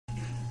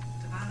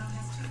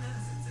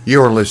You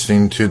are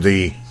listening to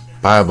the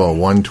Bible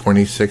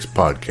 126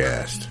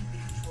 podcast.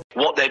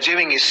 What they're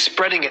doing is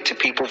spreading it to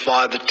people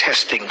via the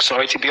testing.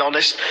 Sorry to be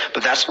honest,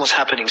 but that's what's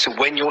happening. So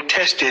when you're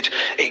tested,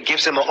 it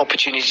gives them an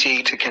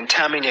opportunity to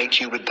contaminate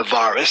you with the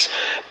virus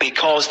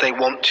because they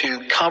want to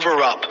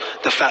cover up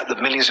the fact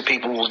that millions of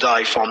people will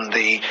die from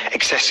the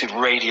excessive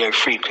radio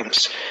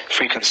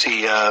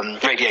frequency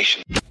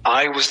radiation.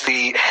 I was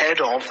the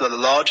head of the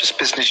largest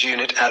business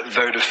unit at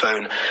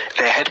Vodafone,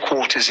 their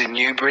headquarters in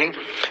Newbury,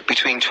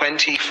 between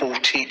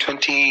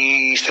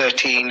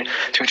 2013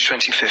 through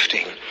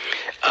 2015.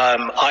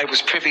 I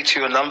was privy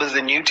to a number of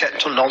the new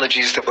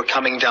technologies that were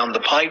coming down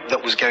the pipe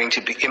that was going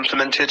to be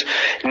implemented,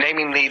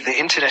 namely the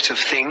Internet of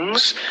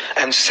Things,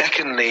 and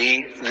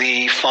secondly,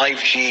 the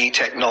 5G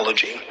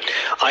technology.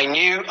 I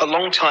knew a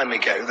long time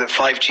ago that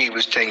 5G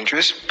was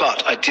dangerous,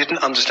 but I didn't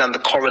understand the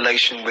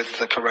correlation with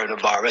the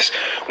coronavirus,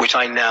 which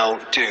I now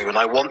do, and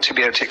I want to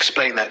be able to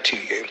explain that to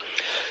you.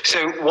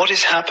 So what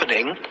is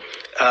happening?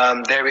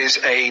 There is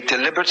a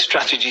deliberate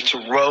strategy to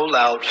roll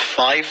out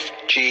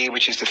 5G,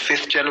 which is the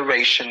fifth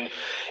generation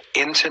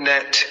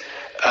internet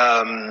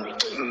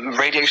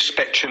radio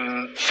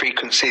spectrum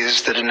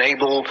frequencies that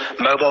enable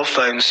mobile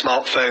phones,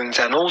 smartphones,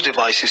 and all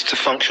devices to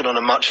function on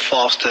a much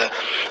faster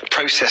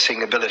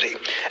processing ability.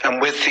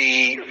 And with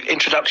the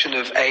introduction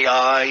of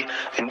AI,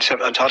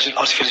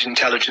 artificial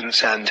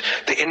intelligence, and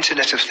the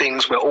Internet of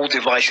Things, where all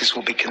devices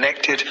will be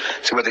connected,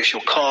 so whether it's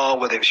your car,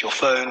 whether it's your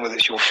phone, whether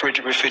it's your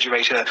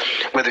refrigerator,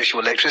 whether it's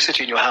your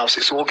electricity in your house,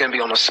 it's all going to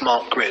be on a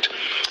smart grid.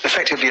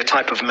 Effectively a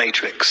type of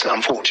matrix,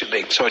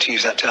 unfortunately. Sorry to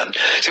use that term.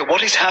 So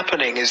what is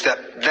happening is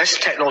that this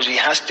technology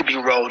has to be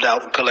rolled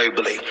out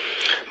globally.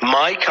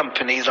 My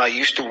company that I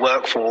used to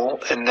work for,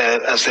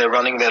 as they're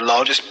running their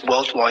largest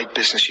worldwide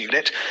business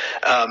unit,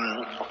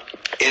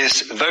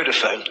 is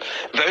Vodafone.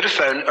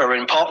 Vodafone are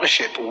in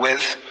partnership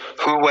with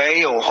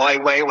Huawei or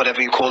Highway, whatever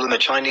you call them, a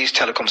Chinese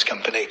telecoms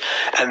company.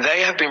 And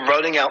they have been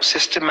rolling out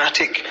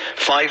systematic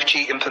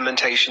 5G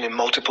implementation in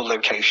multiple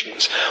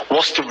locations.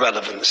 What's the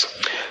relevance?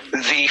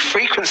 The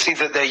frequency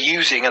that they're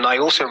using, and I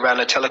also ran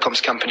a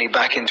telecoms company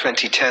back in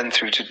 2010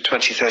 through to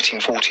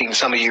 2013-14,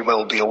 some of you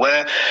will be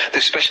aware,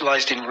 they're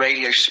specialized in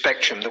radio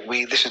spectrum,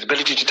 this is the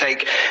ability to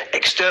take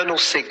external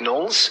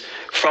signals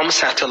from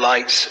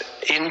satellites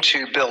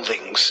into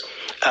buildings.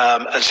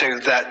 And so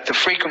that the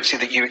frequency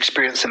that you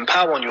experience in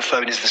power on your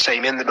phone is the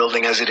same in the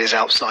building as it is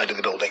outside of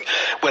the building.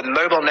 When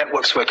mobile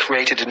networks were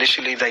created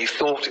initially, they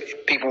thought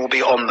people would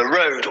be on the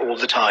road all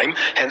the time,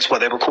 hence why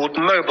they were called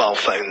mobile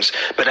phones.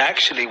 But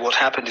actually what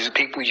happened is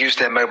people used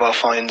their mobile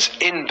phones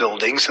in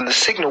buildings and the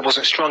signal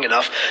wasn't strong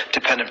enough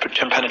to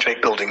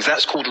penetrate buildings.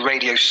 That's called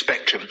radio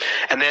spectrum.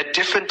 And they're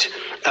different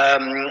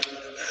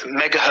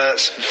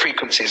megahertz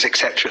frequencies,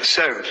 etc.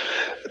 So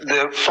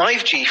the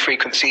 5G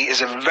frequency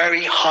is a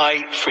very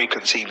high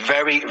frequency,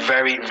 very,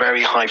 very,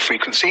 very high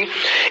frequency.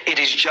 It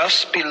is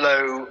just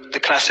below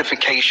the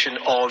classification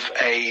of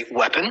a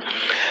weapon,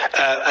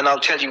 and I'll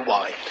tell you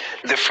why.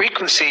 The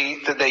frequency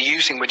that they're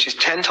using, which is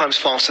 10 times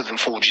faster than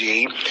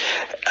 4G,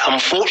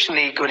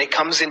 unfortunately, when it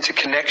comes into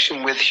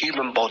connection with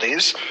human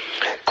bodies,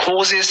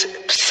 causes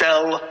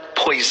cell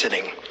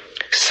poisoning.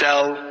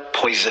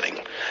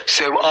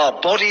 So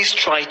our bodies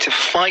try to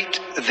fight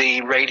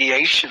the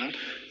radiation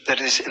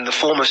that is in the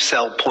form of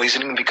cell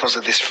poisoning because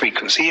of this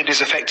frequency. It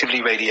is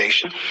effectively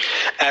radiation.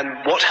 And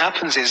what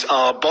happens is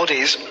our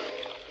bodies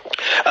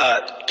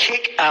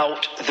kick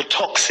out the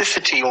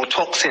toxicity or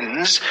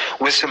toxins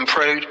with some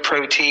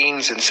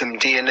proteins and some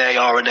DNA,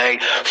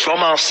 RNA from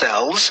our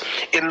cells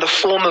in the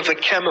form of a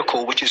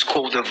chemical which is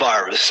called a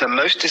virus. So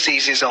most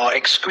diseases are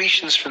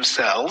excretions from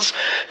cells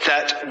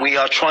that we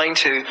are trying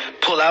to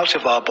pull out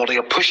of our body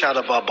or push out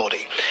of our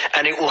body.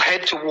 And it will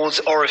head towards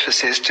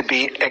orifices to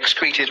be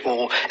excreted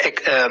or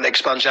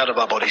expunged out of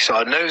our body. So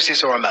our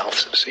noses or our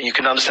mouths. So you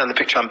can understand the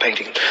picture I'm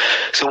painting.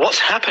 So what's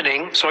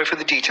happening, sorry for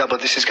the detail,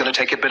 but this is going to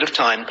take a bit of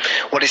time.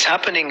 What is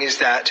happening is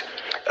that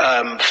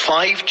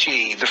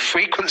 5G, the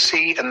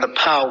frequency and the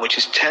power, which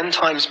is 10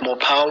 times more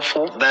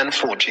powerful than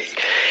 4G,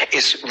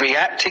 is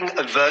reacting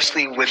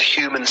adversely with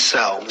human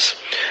cells,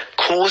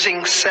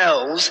 causing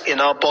cells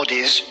in our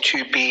bodies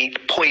to be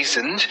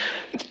poisoned,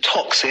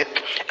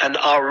 toxic, and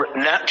our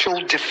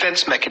natural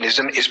defense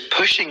mechanism is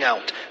pushing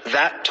out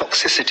that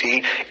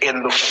toxicity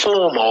in the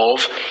form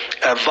of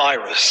a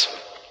virus.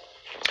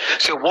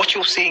 So what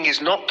you're seeing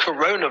is not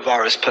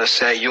coronavirus per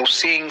se, you're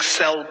seeing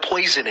cell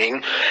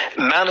poisoning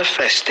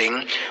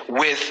manifesting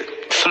with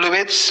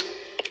fluids,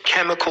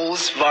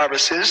 chemicals,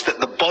 viruses that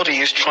the body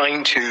is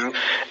trying to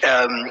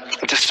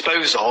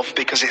dispose of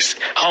because it's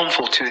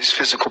harmful to its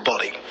physical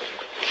body.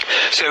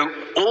 So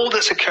all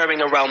that's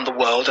occurring around the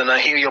world, and I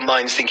hear your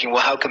minds thinking,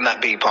 well, how can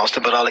that be, Pastor?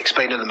 But I'll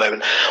explain in a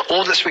moment.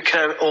 All that's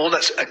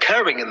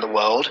occurring in the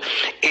world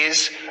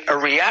is a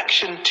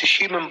reaction to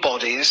human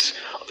bodies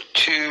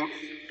to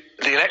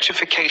the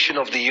electrification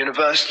of the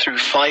universe through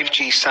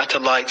 5G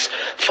satellites,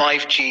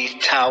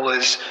 5G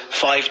towers,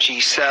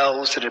 5G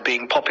cells that are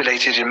being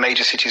populated in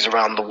major cities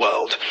around the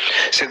world.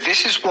 So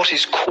this is what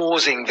is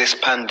causing this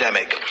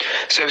pandemic.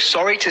 So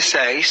sorry to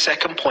say,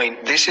 second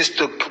point, this is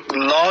the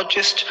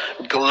largest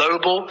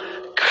global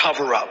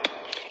cover-up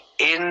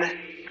in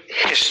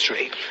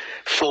history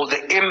for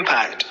the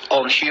impact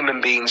on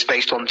human beings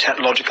based on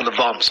technological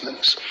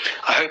advancements.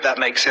 I hope that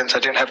makes sense. I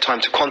don't have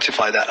time to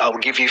quantify that. I will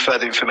give you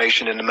further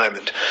information in a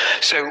moment.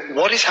 So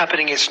what is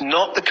happening is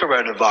not the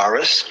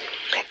coronavirus.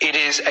 It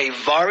is a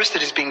virus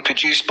that is being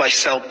produced by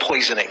cell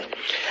poisoning.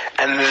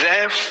 And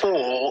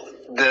therefore,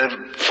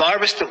 the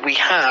virus that we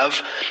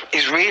have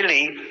is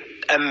really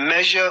a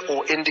measure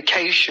or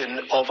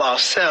indication of our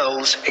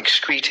cells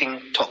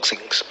excreting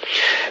toxins.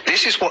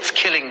 This is what's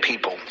killing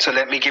people. So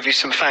let me give you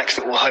some facts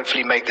that will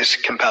hopefully make this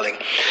compelling.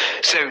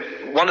 So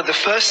one of the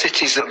first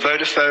cities that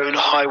Vodafone,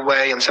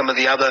 Highway, and some of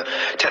the other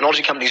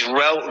technology companies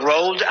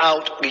rolled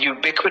out the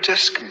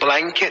ubiquitous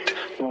blanket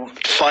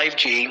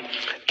 5G.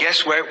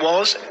 Guess where it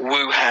was?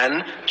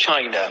 Wuhan,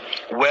 China,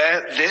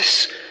 where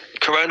this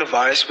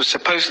coronavirus was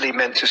supposedly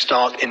meant to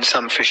start in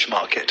some fish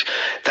market.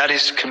 That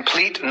is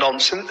complete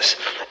nonsense.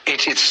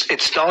 It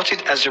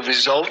started as a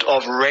result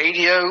of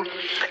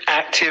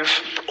radioactive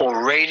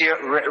or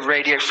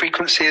radio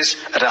frequencies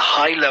at a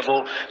high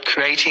level,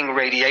 creating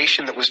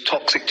radiation that was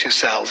toxic to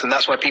cells, and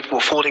that's why people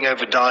were falling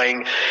over,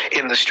 dying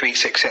in the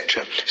streets,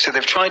 etc. So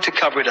they've tried to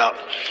cover it up.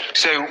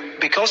 So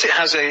because it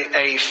has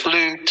a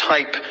flu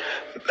type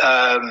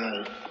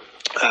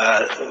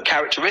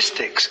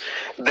characteristics,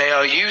 they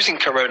are using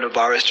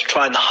coronavirus to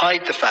try and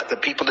hide the fact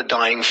that people are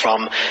dying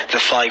from the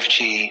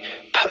 5G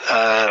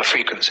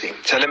frequency.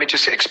 So let me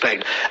just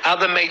explain.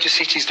 Other major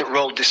cities that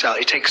rolled this out,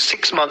 it takes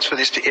 6 months for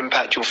this to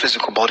impact your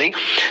physical body.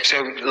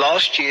 So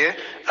last year,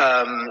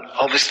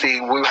 obviously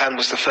Wuhan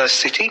was the first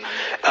city.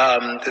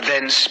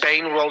 Then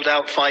Spain rolled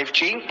out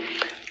 5G.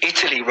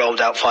 Italy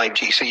rolled out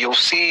 5G. So you're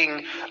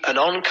seeing an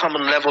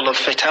uncommon level of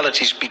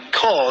fatalities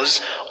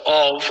because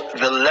of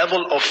the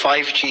level of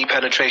 5G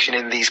penetration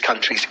in these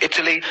countries.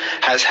 Italy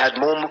has had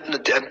more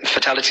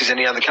fatalities than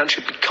any other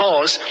country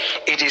because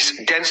it is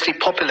densely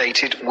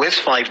populated with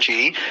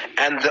 5G,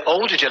 and the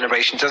older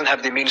generation doesn't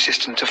have the immune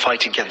system to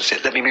fight against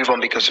it. Let me move on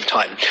because of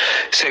time.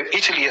 So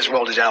Italy has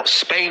rolled it out.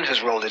 Spain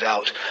has rolled it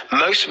out.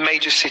 Most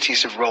major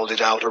cities have rolled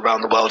it out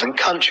around the world, and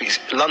countries.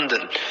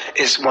 London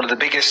is one of the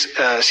biggest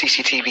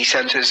CCTV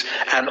centers,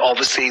 and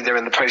obviously they're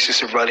in the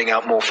process of rolling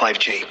out more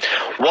 5G.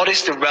 What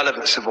is the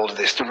relevance of all of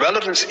this? The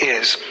relevance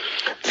is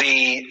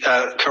the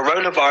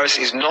coronavirus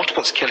is not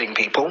what's killing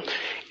people.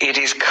 It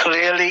is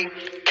clearly,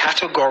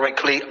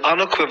 categorically,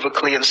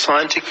 unequivocally, and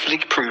scientifically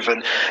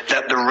proven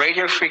that the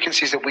radio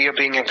frequencies that we are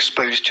being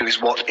exposed to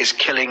is what is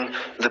killing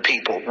the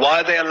people. Why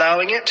are they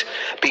allowing it?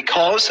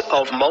 Because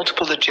of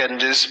multiple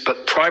agendas,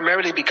 but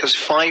primarily because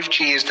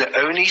 5G is the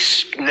only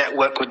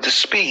network with the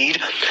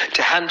speed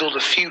to handle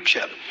the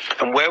future.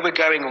 And where we're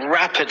going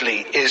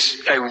rapidly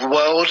is a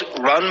world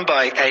run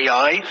by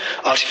AI,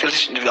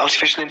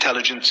 artificial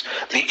intelligence,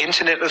 the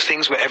Internet of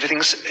Things, where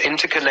everything's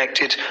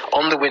interconnected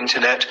on the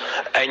internet,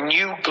 a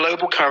new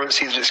global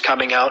currency that is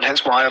coming out,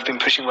 hence why I've been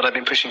pushing what I've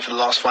been pushing for the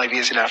last 5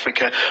 years in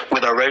Africa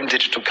with our own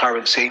digital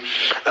currency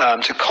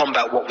to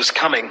combat what was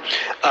coming.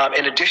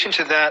 In addition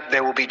to that,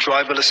 there will be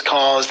driverless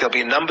cars. There'll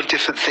be a number of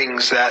different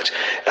things that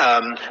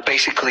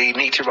basically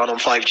need to run on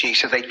 5G,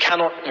 so they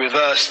cannot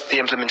reverse the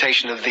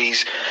implementation of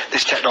this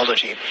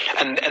technology.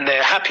 And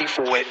they're happy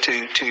for it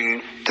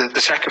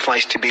the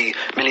sacrifice to be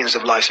millions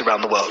of lives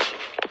around the world.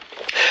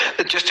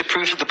 Just to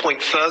prove the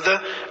point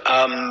further,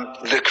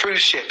 the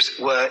cruise ships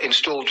were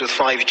installed with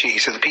 5G.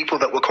 So the people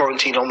that were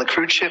quarantined on the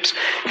cruise ships,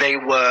 they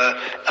were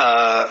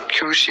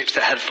cruise ships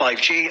that had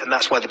 5G, and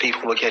that's why the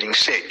people were getting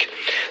sick.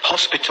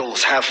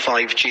 Hospitals have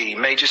 5G.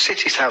 Major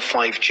cities have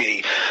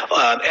 5G.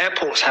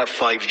 Airports have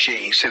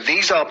 5G. So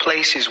these are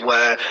places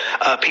where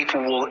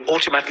people will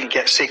automatically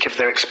get sick if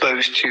they're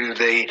exposed to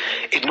the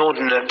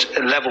inordinate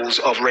levels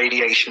of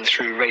radiation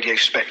through radio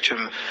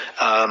spectrum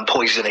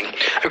poisoning.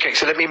 Okay,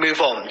 so let me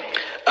move on.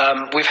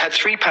 We've had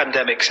 3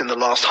 pandemics in the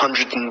last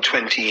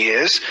 120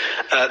 years.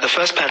 The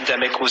first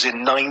pandemic was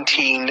in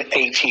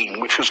 1918,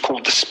 which was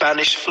called the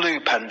Spanish flu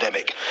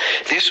pandemic.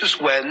 This was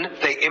when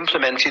they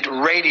implemented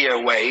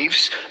radio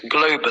waves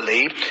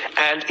globally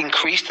and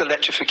increased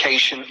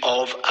electrification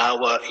of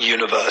our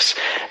universe.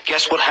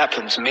 Guess what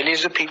happens?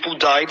 Millions of people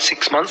died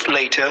 6 months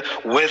later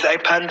with a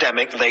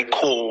pandemic they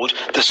called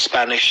the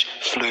Spanish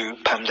flu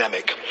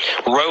pandemic.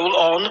 Roll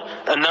on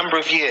a number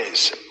of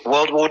years.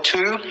 World War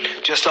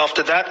II, just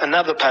after that,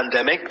 another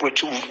pandemic,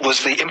 which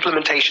was the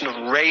implementation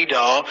of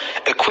radar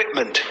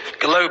equipment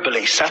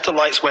globally.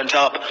 Satellites went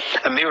up,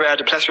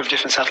 a plethora of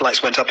different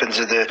satellites went up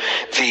into the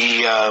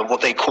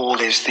what they call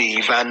is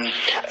the Van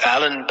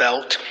Allen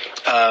belt,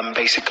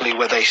 basically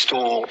where they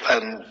store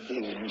and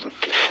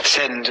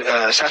send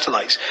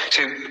satellites.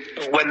 So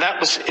when that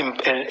was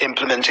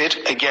implemented,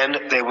 again,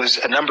 there was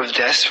a number of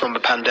deaths from the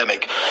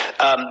pandemic.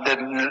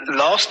 The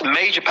last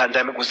major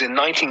pandemic was in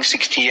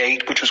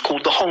 1968, which was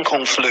called the Hong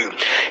Kong flu.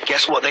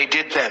 Guess what they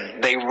did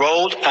then? They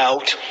rolled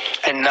out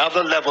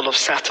another level of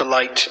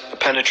satellite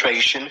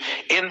penetration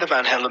in the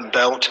Van Allen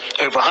belt,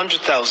 over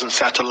 100,000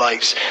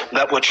 satellites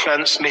that were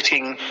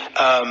transmitting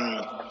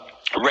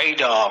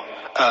radar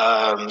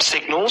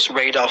signals,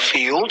 radar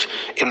field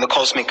in the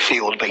cosmic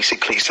field,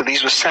 basically. So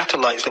these were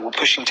satellites that were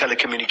pushing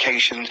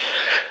telecommunications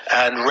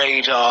and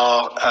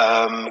radar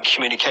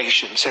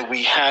communication. So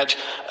we had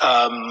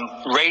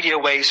radio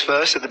waves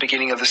first at the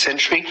beginning of the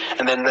century,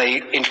 and then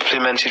they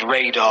implemented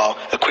radar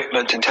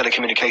equipment and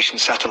telecommunication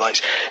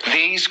satellites.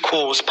 These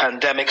caused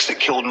pandemics that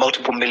killed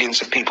multiple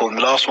millions of people, and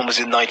the last one was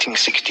in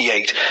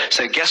 1968.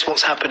 So guess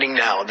what's happening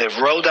now? They've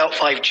rolled out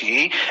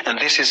 5G, and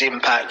this is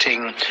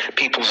impacting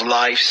people's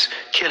lives,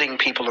 killing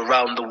people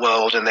around the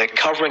world, and they're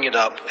covering it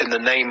up in the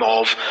name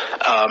of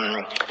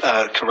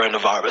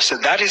coronavirus. So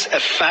that is a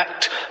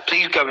fact.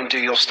 Please go and do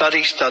your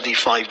study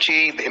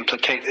 5G, the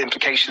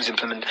implications of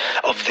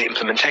the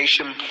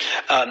implementation.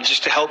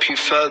 Just to help you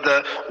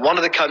further, one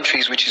of the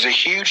countries, which is a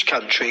huge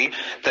country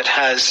that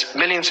has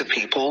millions of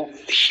people,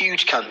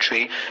 huge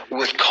country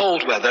with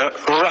cold weather,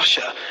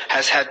 Russia,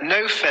 has had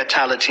no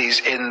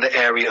fatalities in the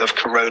area of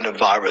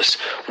coronavirus.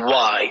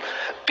 Why?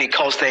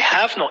 Because they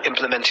have not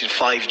implemented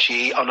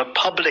 5G on a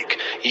public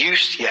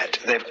use yet.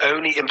 They've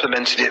only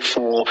implemented it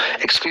for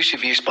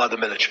exclusive use by the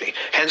military,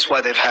 hence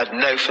why they've had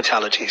no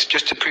fatalities.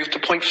 Just to prove the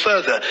point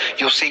further,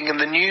 you're seeing in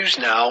the news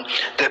now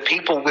that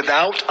people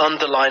without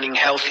underlying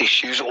health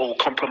issues or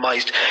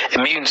compromised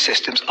immune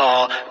systems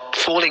are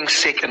falling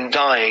sick and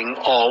dying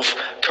of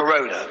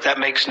corona. That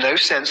makes no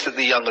sense that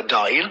the young are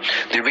dying.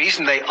 The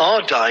reason they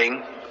are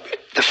dying,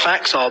 the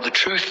facts are, the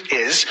truth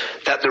is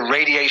that the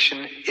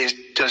radiation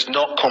does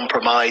not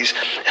compromise,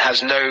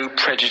 has no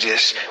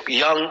prejudice.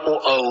 Young or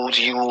old,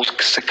 you will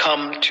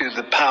succumb to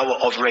the power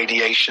of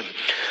radiation.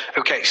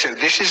 Okay, so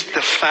this is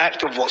the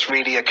fact of what's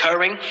really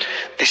occurring.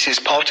 This is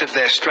part of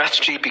their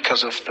strategy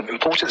because of the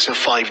importance of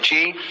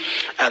 5G,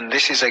 and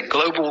this is a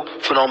global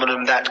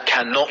phenomenon that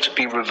cannot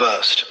be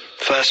reversed.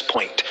 First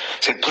point.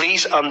 So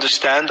please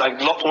understand, a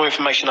lot more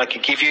information I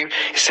could give you.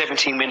 It's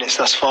 17 minutes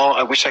thus far.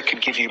 I wish I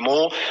could give you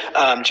more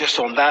just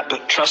on that,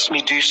 but trust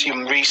me, do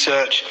some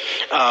research.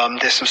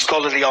 There's some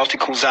scholarly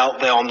articles out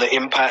there on the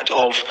impact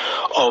of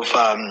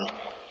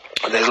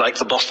there's like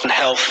the Boston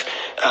Health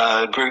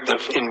group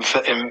that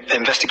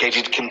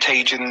investigated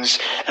contagions,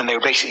 and they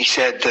basically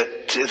said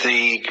that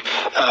the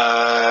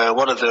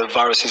one of the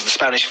viruses, the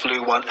Spanish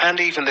flu one,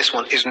 and even this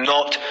one, is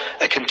not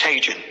a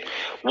contagion.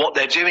 What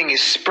they're doing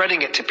is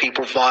spreading it to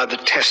people via the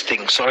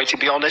testing. Sorry to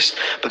be honest,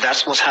 but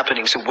that's what's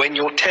happening. So when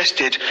you're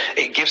tested,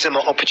 it gives them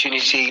an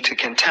opportunity to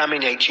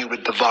contaminate you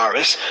with the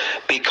virus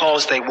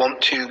because they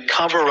want to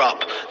cover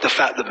up the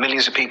fact that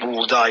millions of people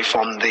will die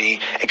from the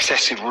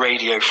excessive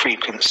radio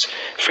frequency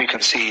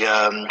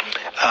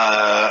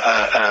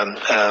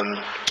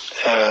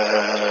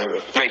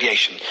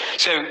radiation.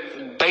 So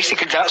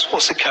basically that's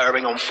what's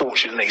occurring,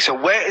 unfortunately. So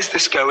where is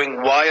this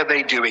going? Why are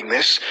they doing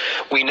this?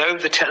 We know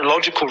the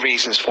technological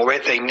reasons for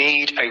it. They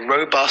need a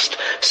robust,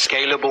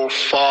 scalable,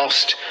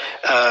 fast,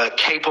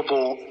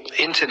 capable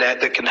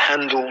internet that can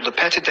handle the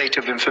petadata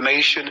of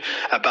information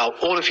about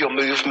all of your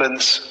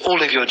movements,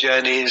 all of your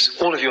journeys,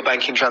 all of your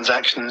banking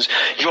transactions,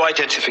 your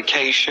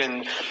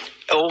identification,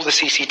 all the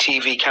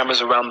CCTV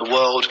cameras around the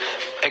world,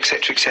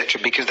 etc.,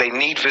 because they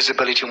need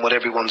visibility on what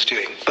everyone's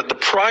doing. But the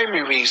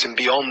primary reason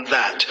beyond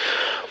that,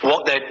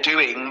 what they're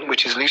doing,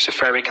 which is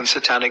luciferic and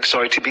satanic,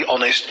 sorry to be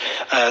honest,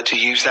 to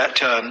use that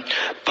term,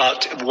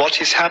 but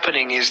what is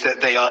happening is that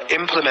they are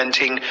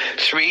implementing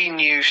 3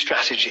 new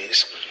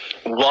strategies.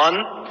 One,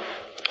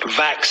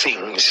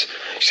 vaccines.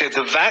 So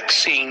the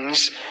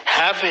vaccines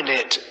have in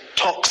it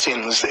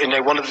toxins. You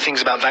know, one of the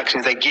things about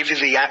vaccines, they give you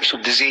the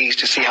actual disease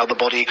to see how the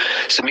body's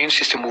immune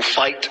system will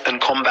fight and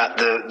combat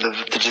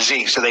the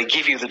disease. So they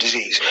give you the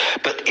disease.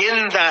 But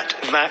in that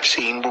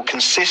vaccine will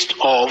consist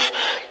of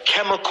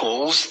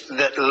chemicals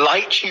that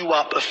light you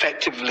up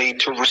effectively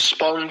to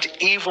respond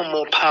even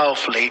more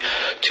powerfully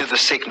to the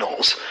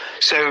signals.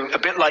 So a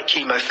bit like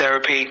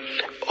chemotherapy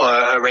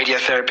or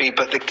radiotherapy,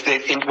 but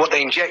what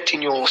they inject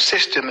in your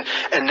system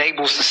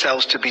enables the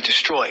cells to be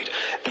destroyed.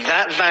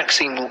 That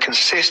vaccine will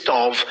consist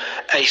of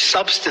a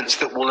substance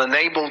that will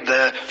enable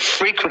the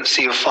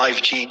frequency of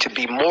 5G to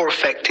be more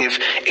effective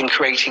in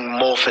creating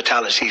more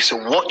fatalities. So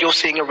what you're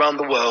seeing around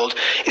the world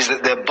is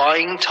that they're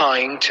buying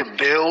time to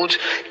build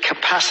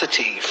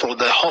capacity for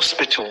the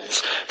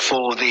hospitals,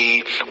 for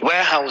the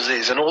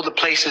warehouses, and all the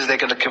places they're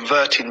going to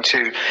convert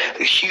into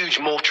huge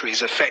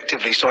mortuaries effectively.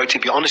 effectively, sorry to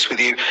be honest with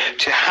you,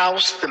 to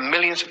house the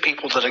millions of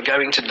people that are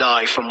going to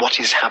die from what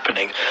is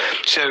happening.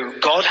 So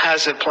God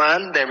has a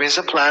plan. There is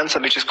a plan. So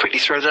let me just quickly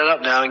throw that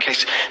up now in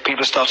case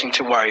people are starting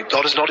to worry.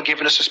 God has not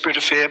given us a spirit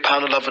of fear,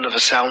 power, and love, and of a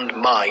sound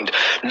mind.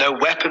 No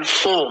weapon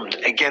formed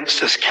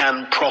against us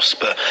can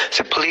prosper.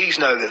 So please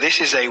know that this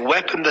is a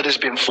weapon that has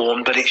been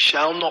formed, but it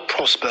shall not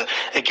prosper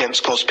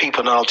against God's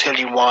people. And I'll tell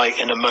you why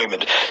in a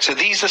moment. So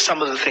these are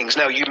some of the things.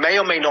 Now, you may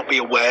or may not be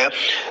aware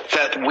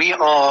that we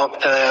are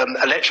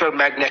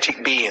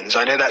electromagnetic beings.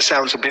 I know that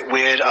sounds a bit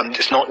weird.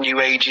 It's not new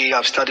agey.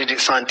 I've studied it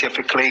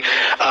scientifically.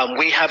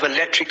 We have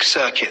electric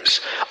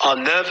circuits. Our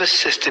nervous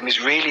system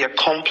is really a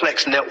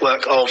complex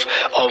network of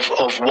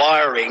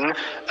wiring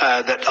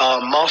that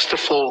our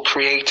masterful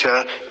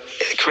creator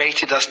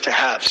created us to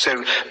have.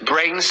 So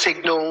brain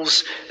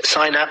signals,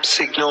 synapse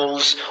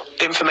signals,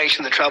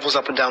 information that travels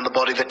up and down the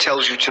body that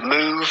tells you to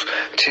move,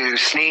 to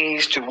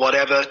sneeze, to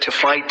whatever, to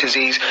fight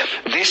disease.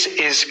 This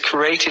is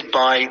created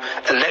by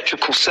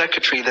electrical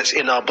circuitry that's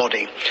in our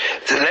body.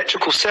 The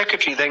electrical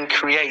circuitry then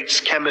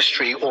creates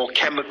chemistry or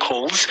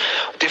chemicals,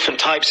 different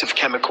types of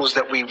chemicals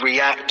that we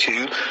react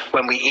to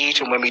when we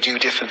eat and when we do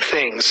different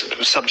things,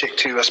 subject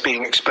to us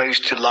being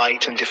exposed to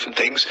light and different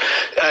things.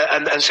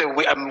 And so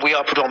we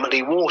are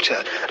predominantly water.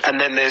 And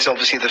then there's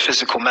obviously the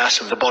physical mass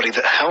of the body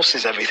that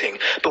houses everything.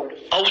 But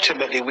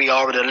ultimately, we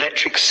are an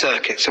electric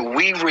circuit. So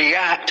we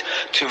react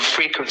to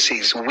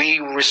frequencies. We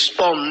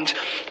respond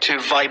to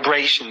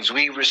vibrations.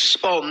 We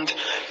respond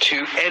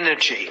to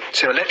energy.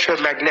 So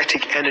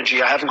electromagnetic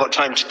energy, I haven't got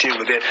time to deal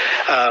with it,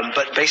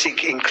 but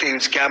basically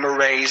includes gamma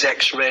rays,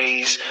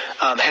 X-rays,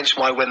 hence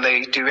why when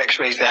they do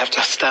X-rays, they have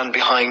to stand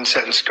behind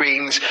certain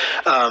screens.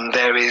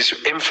 There is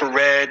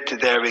infrared.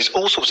 There is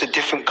all sorts of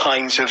different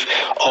kinds of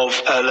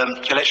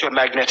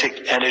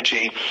electromagnetic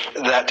energy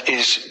that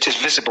is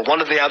just visible.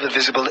 One of the other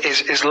visible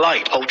is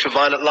light,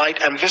 ultraviolet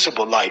light and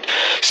visible light.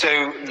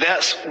 So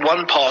that's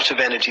one part of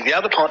energy. The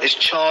other part is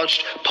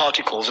charged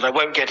particles, and I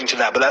won't get into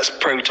that, but that's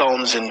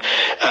protons and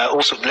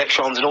all sorts of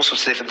electrons and all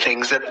sorts of different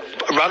things that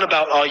run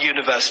about our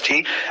universe,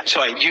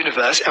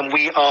 and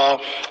we are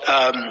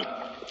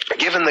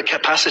given the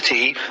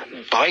capacity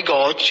by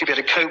God to be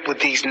able to cope with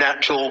these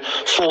natural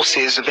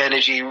forces of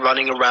energy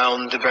running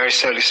around the various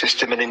solar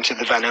system and into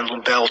the Van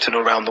Allen belt and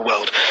around the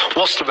world.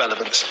 What's the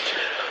relevance?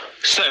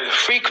 So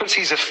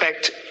frequencies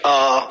affect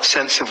our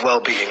sense of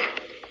well-being.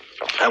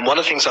 And one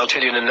of the things I'll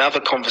tell you in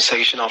another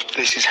conversation after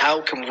this is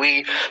how can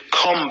we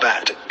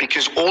combat,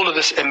 because all of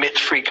us emit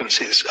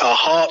frequencies. Our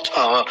heart,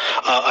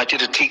 I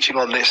did a teaching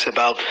on this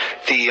about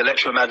the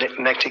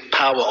electromagnetic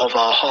power of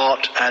our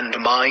heart and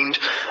mind,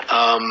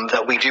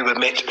 that we do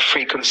emit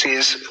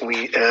frequencies.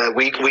 We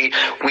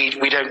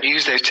don't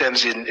use those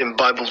terms in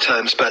Bible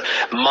terms, but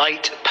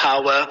might,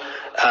 power,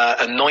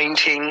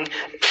 anointing,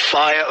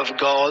 fire of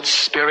God,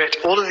 spirit,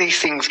 all of these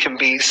things can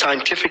be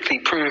scientifically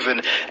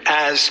proven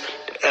as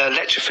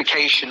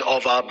electrification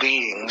of our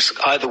beings.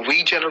 Either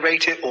we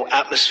generate it or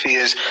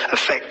atmospheres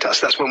affect us.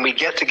 That's when we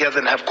get together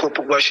and have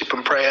corporate worship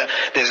and prayer.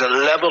 There's a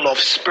level of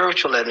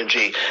spiritual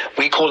energy.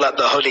 We call that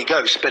the Holy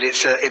Ghost, but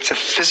it's a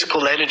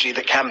physical energy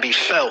that can be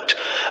felt.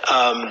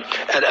 And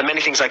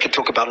many things I could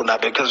talk about on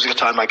that, but because of the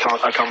time I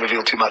can't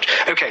reveal too much.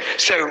 Okay,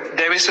 so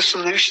there is a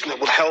solution that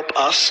will help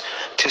us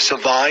to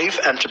survive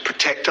and to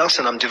protect us,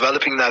 and I'm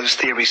developing those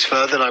theories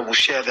further, and I will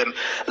share them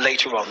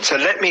later on. So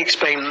let me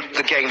explain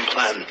the game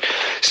plan.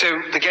 So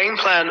the game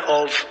plan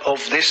of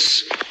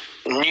this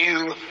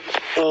new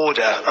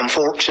order,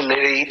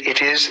 unfortunately,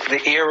 it is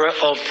the era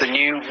of the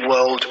new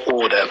world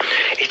order.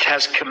 It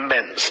has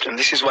commenced, and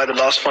this is why the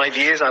last 5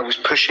 years I was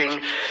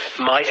pushing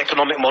my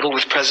economic model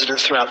with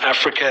presidents throughout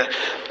Africa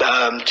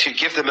to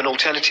give them an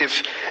alternative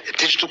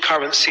digital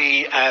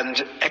currency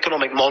and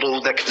economic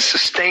model that can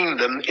sustain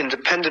them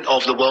independent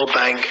of the World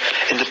Bank,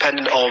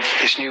 independent of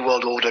this new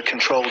world order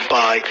controlled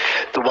by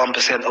the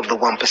 1% of the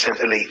 1%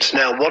 elites.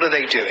 Now, what are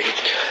they doing?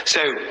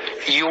 So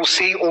you'll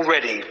see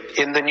already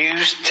in the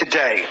news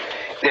today,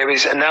 there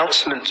is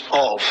announcement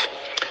of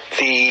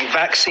the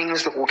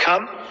vaccines that will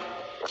come.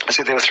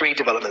 So there are three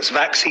developments.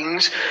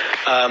 Vaccines,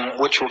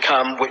 which will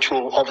come, which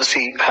will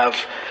obviously have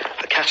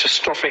a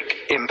catastrophic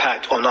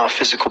impact on our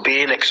physical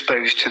being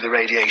exposed to the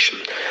radiation.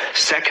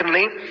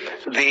 Secondly,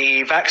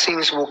 the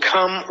vaccines will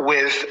come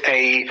with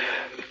a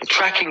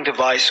tracking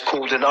device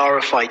called an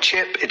RFI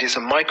chip. It is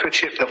a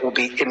microchip that will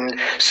be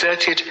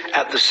inserted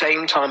at the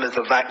same time as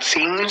the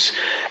vaccines.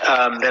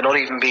 They're not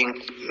even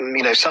being,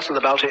 subtle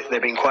about it. They're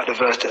being quite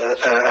overt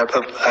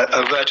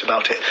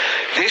about it.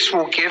 This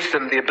will give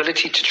them the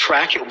ability to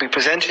track. It will be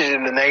presented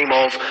in the name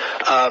of,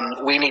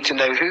 we need to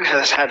know who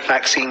has had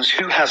vaccines,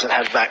 who hasn't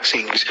had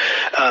vaccines,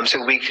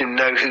 so we can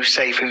know who's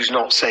safe, who's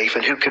not safe,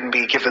 and who can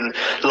be given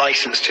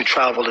license to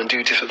travel and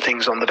do different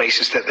things on the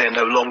basis that they're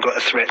no longer a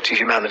threat to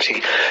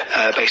humanity,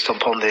 based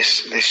upon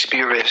this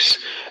spurious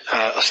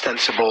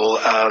ostensible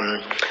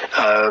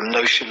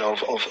notion of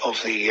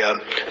the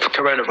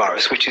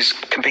coronavirus, which is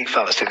complete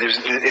fallacy.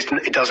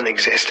 It doesn't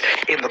exist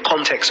in the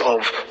context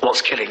of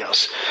what's killing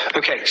us.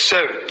 Okay,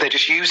 so they're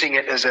just using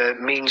it as a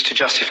means to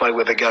justify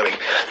where they're going.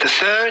 The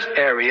third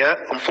area,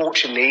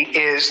 unfortunately,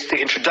 is the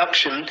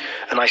introduction,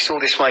 and I saw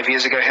this 5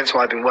 years ago, hence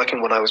why I've been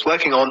working what I was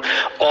working on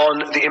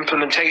the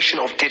implementation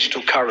of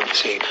digital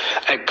currency,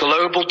 a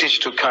global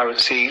digital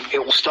currency.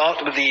 It will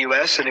start with the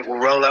US and it will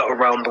roll out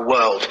around the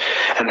world.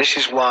 And this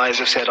is why,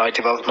 as I said, I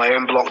developed my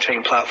own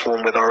blockchain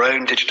platform with our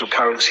own digital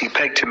currency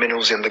pegged to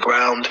minerals in the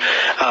ground,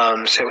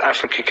 so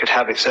Africa could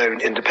have its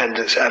own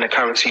independence and a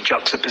currency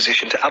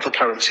juxtaposition to other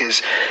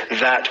currencies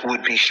that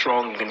would be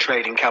strong in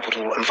trading,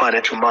 capital and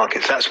financial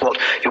markets. That's what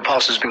your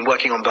pastor's been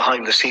working on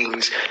behind the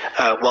scenes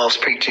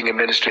whilst preaching and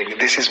ministering.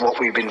 This is what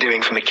we've been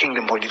doing from a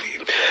kingdom point of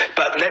view.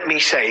 But let me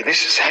say,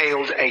 this has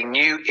hailed a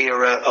new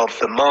era of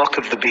the mark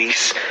of the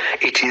beast.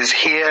 It is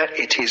here,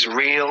 it is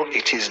real,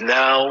 it is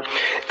now.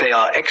 They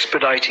are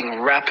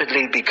expediting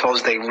rapidly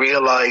because they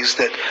realize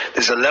that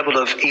there's a level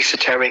of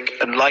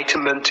esoteric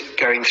enlightenment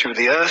going through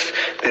the earth.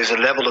 There's a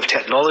level of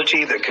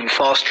technology that can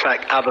fast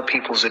track other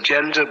people's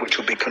agenda, which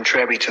will be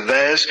contrary to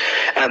theirs,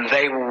 and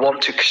they will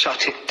want to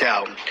shut it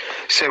down.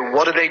 So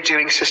what are they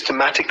doing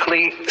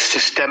systematically,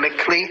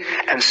 systemically,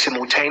 and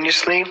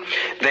simultaneously?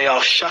 They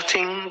are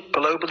shutting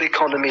global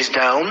economies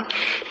down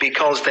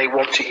because they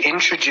want to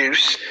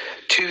introduce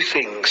two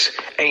things: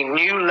 a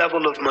new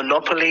level of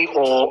monopoly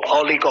or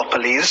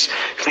oligopolies.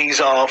 These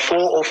are 4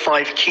 or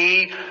 5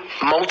 key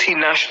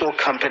multinational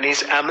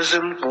companies.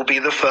 Amazon will be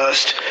the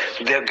first.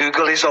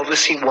 Google is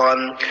obviously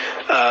one.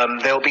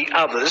 There'll be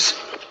others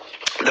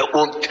that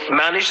will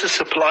manage the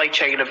supply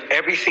chain of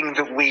everything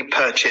that we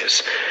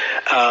purchase.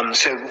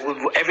 So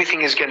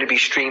everything is going to be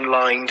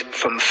streamlined,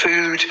 from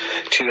food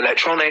to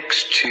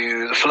electronics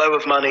to the flow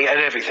of money and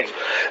everything.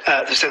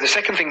 So the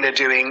second thing they're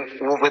doing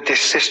with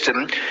this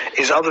system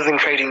is, other than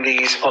creating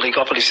these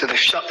oligopolies, so they've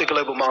shut the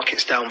global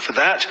markets down for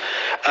that.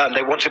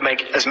 They want to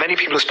make as many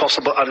people as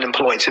possible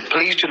unemployed. So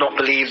please do not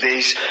believe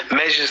these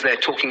measures they're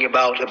talking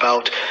about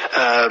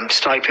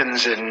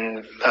stipends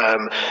and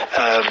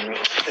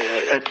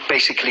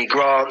basically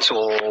grants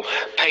or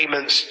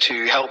payments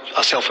to help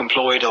our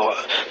self-employed or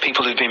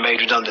people who've been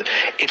made redundant.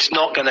 It's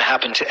not going to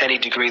happen to any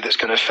degree that's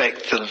going to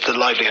affect the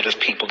livelihood of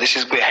people.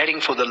 We're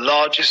heading for the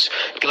largest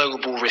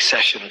global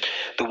recession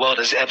the world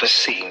has ever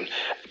seen,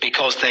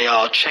 because they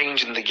are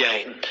changing the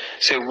game.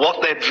 So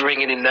what they're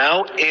bringing in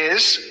now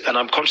is, and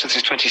I'm conscious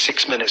it's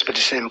 26 minutes, but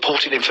it's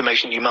important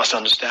information you must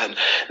understand.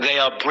 They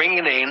are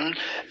bringing in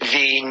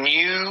the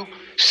new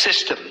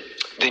system,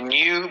 the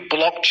new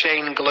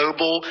blockchain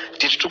global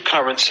digital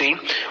currency,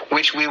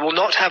 which we will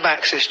not have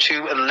access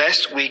to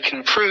unless we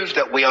can prove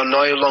that we are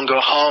no longer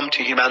harm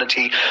to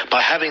humanity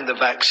by having the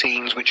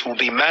vaccines, which will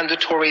be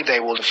mandatory. They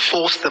will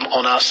force them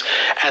on us.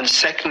 And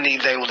secondly,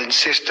 they will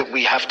insist that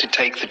we have to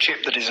take the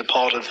chip that is a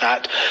part of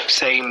that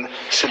same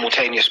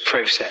simultaneous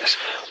process.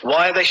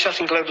 Why are they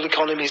shutting global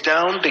economies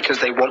down? Because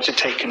they want to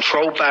take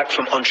control back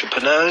from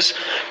entrepreneurs,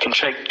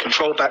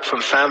 control back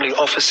from family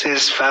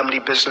offices, family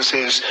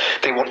businesses.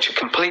 They want to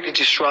completely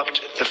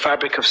disrupt the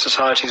fabric of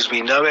society as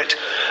we know it.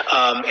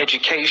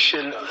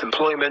 Education,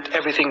 employment,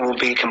 everything will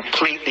be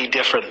completely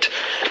different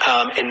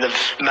in the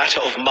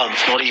matter of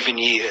months, not even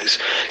years.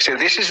 So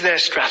this is their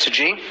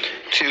strategy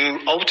to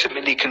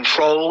ultimately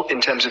control,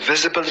 in terms of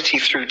visibility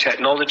through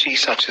technology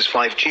such as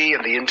 5G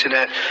and the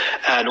internet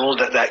and all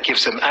that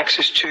gives them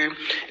access to,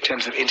 in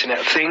terms of Internet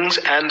of Things,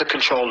 and the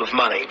control of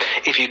money.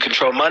 If you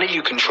control money,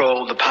 you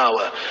control the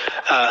power.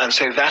 And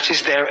so that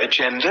is their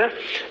agenda.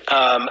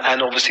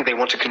 And obviously they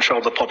want to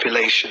control the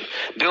population.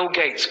 Bill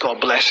Gates, God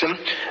bless him,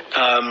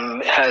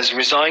 has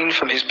resigned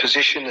from his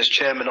position as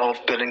chairman of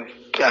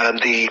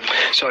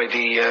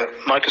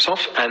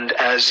Microsoft, and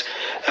as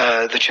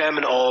the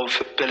chairman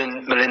of Bill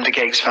and Melinda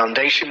Gates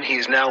Foundation. He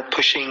is now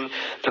pushing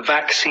the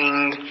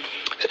vaccine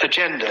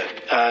agenda.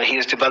 He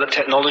has developed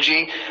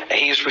technology.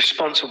 He is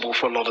responsible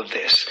for a lot of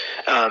this.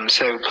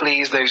 So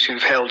please, those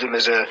who've held him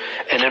as an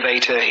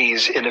innovator,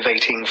 he's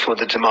innovating for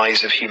the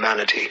demise of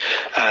humanity.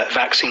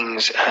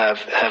 Vaccines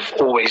have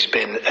always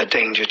been a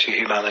danger to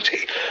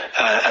humanity,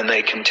 and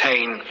they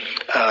contain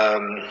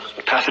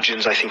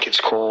pathogens, I think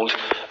it's called,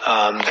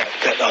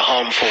 that are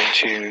harmful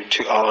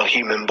to our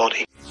human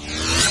body.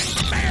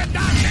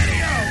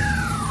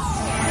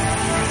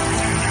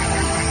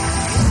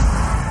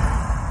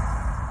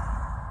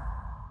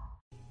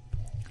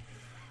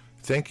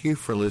 Thank you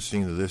for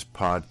listening to this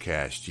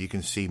podcast. You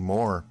can see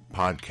more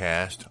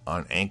podcasts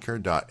on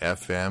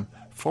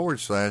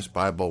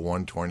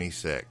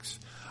anchor.fm/Bible126.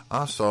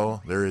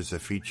 Also, there is a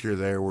feature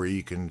there where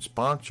you can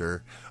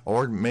sponsor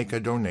or make a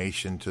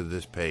donation to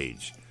this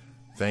page.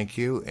 Thank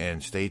you,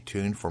 and stay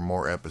tuned for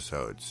more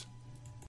episodes.